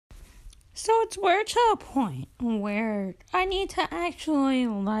So we're to a point where I need to actually,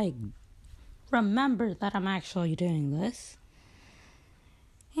 remember that I'm actually doing this.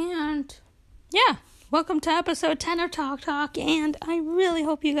 And, yeah, welcome to episode 10 of Talk, and I really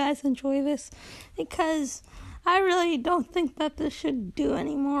hope you guys enjoy this, because I really don't think that this should do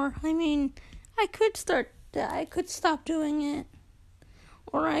anymore. I mean, I could stop doing it,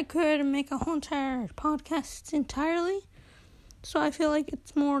 or I could make a whole entire podcast entirely, so I feel like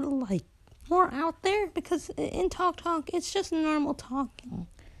it's more out there, because in Talk, it's just normal talking.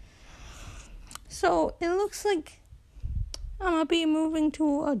 So it looks like I'm gonna be moving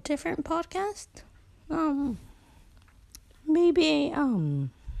to a different podcast. Maybe, I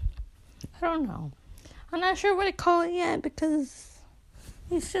don't know. I'm not sure what to call it yet, because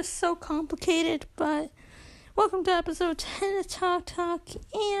it's just so complicated, but welcome to episode 10 of Talk,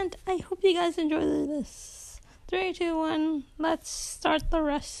 and I hope you guys enjoy this. 3, 2, 1, let's start the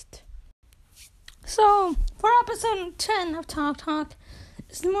rest. So, for episode 10 of Talk,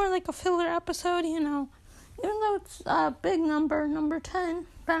 it's more like a filler episode, even though it's a big number 10,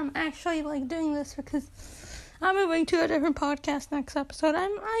 but I'm actually doing this because I'm moving to a different podcast next episode.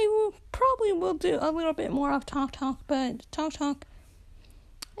 I probably will do a little bit more of Talk, but Talk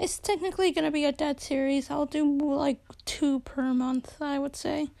is technically going to be a dead series. I'll do 2 per month, I would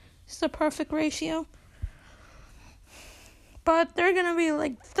say. It's the perfect ratio. But they're going to be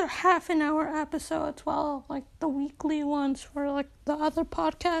the half an hour episodes, while the weekly ones for the other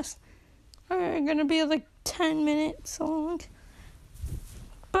podcasts are going to be 10 minutes long.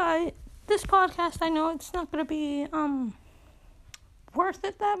 But this podcast, I know it's not going to be worth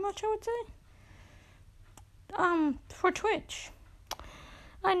it that much, I would say. For Twitch,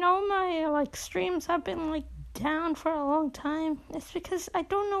 I know my streams have been down for a long time. It's because I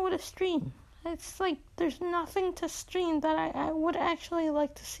don't know what to stream. It's there's nothing to stream that I would actually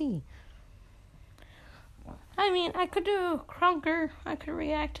like to see. I mean, I could do Crunker, I could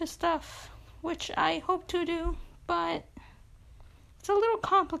react to stuff, which I hope to do, but it's a little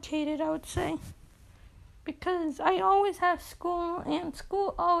complicated, I would say, because I always have school, and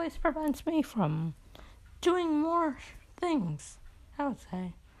school always prevents me from doing more things, I would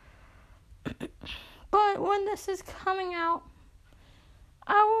say. But when this is coming out,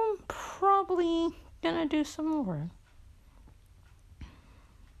 I'm probably gonna do some more.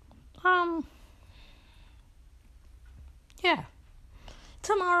 Yeah.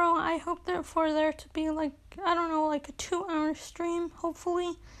 Tomorrow, I hope for there to be a 2-hour stream,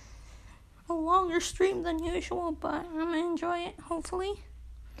 hopefully. A longer stream than usual, but I'm gonna enjoy it, hopefully.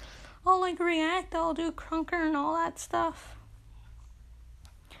 I'll react, I'll do Crunker and all that stuff.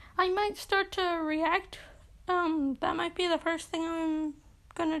 I might start to react. That might be the first thing I'm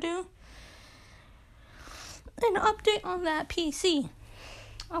gonna do. An update on that PC.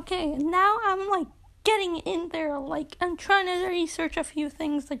 Okay, now I'm getting in there. I'm trying to research a few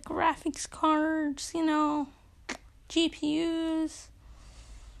things graphics cards, GPUs.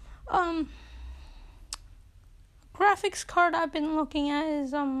 Graphics card I've been looking at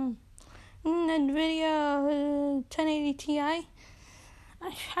is NVIDIA 1080 Ti.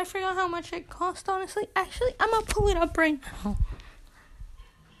 I forgot how much it cost, honestly. Actually, I'm gonna pull it up right now.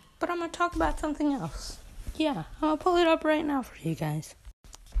 But I'm gonna talk about something else. Yeah, I'm gonna pull it up right now for you guys.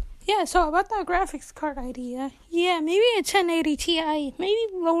 Yeah, so about that graphics card idea. Yeah, maybe a 1080 Ti. Maybe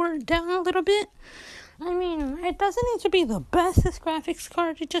lower it down a little bit. I mean, it doesn't need to be the bestest graphics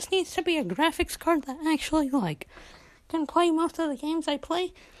card. It just needs to be a graphics card that actually, can play most of the games I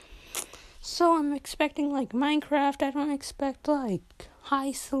play. So I'm expecting, Minecraft. I don't expect,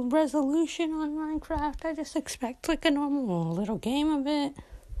 high resolution on Minecraft. I just expect, a normal little game of it.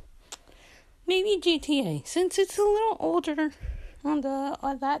 Maybe GTA. Since it's a little older on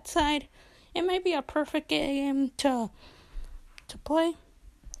that side, it might be a perfect game to play.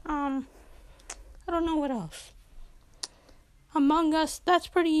 I don't know what else. Among Us, that's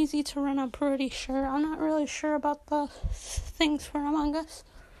pretty easy to run, I'm pretty sure. I'm not really sure about the things for Among Us.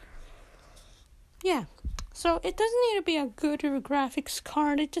 Yeah, so it doesn't need to be a good graphics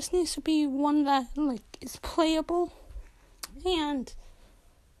card. It just needs to be one that, is playable. And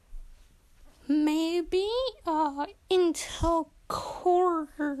maybe Intel Core.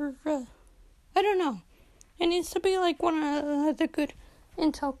 I don't know. It needs to be one of the good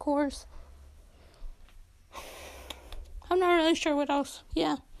Intel cores. I'm not really sure what else.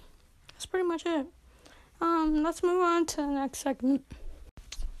 Yeah, that's pretty much it. Let's move on to the next segment.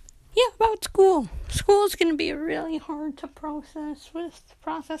 Yeah, about school. School is going to be really hard to process with.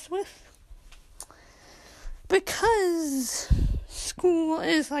 Because school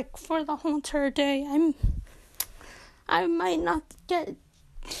is for the whole entire day. I might not get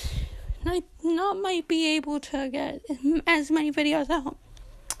might be able to get as many videos out.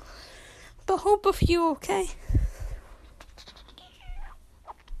 But hope a few, okay?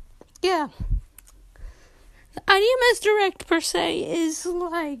 Yeah. The IDMS Direct, per se, is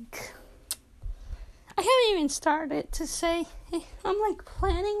like... I haven't even started to say. I'm, like,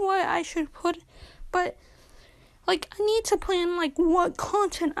 planning what I should put, but, like, I need to plan, like, what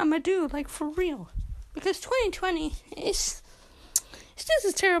content I'm gonna do, like, for real. Because 2020 it's just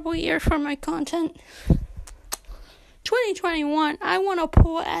a terrible year for my content. 2021, I want to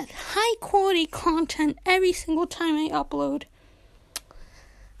pull at high-quality content every single time I upload.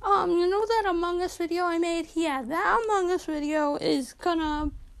 You know that Among Us video I made? Yeah, that Among Us video is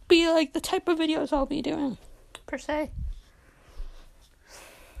gonna be like the type of videos I'll be doing, per se.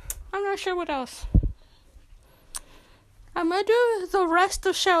 I'm not sure what else. I'm gonna do the rest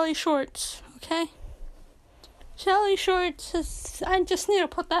of Shelly Shorts, okay? Shelly Shorts I just need to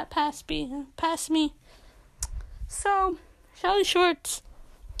put that past me. So, Shelly Shorts,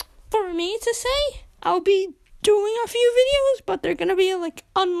 for me to say, I'll be doing a few videos, but they're gonna be, like,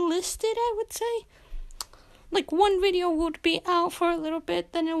 unlisted, I would say. Like, one video would be out for a little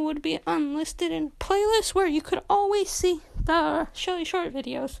bit, then it would be unlisted in a playlist where you could always see the Shelly Short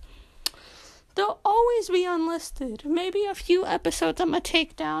videos. They'll always be unlisted. Maybe a few episodes I'm gonna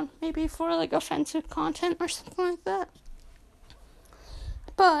take down, maybe for, like, offensive content or something like that.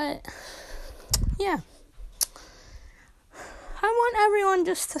 But, yeah. I want everyone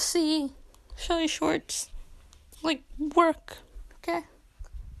just to see Shelly Shorts, like, work, okay?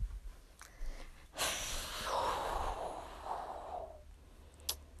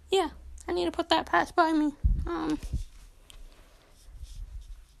 Yeah, I need to put that past by me.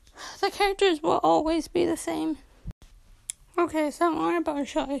 The characters will always be the same. Okay, so more about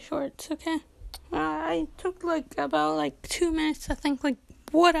Shelly Shorts, okay? I took, about 2 minutes to think,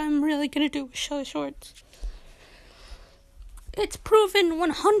 what I'm really gonna do with Shelly Shorts. It's proven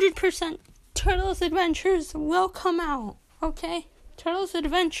 100% Turtles Adventures will come out, okay? Turtles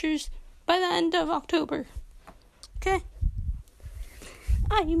Adventures by the end of October, okay?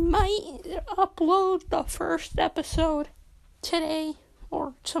 I might upload the first episode today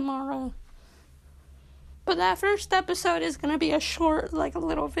or tomorrow. But that first episode is going to be a short, a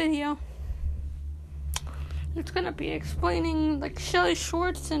little video. It's going to be explaining, Shelly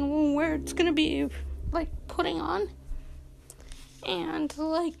Shorts and where it's going to be, putting on. And,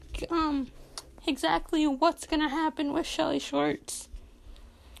 exactly what's going to happen with Shelly Shorts.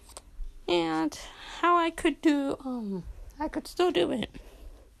 And how I could still do it.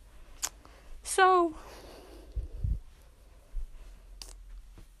 So,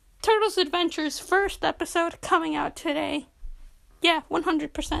 Turtles Adventures first episode coming out today. Yeah,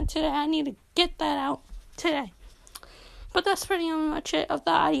 100% today. I need to get that out today. But that's pretty much it of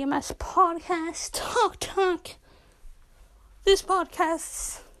the IDMS podcast. Talk. This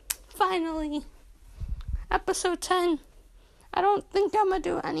podcast, finally, episode 10. I don't think I'm going to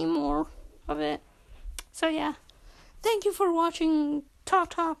do any more of it. So, yeah. Thank you for watching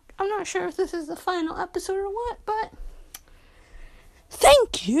Talk. I'm not sure if this is the final episode or what, but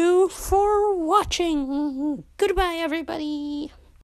thank you for watching. Goodbye, everybody.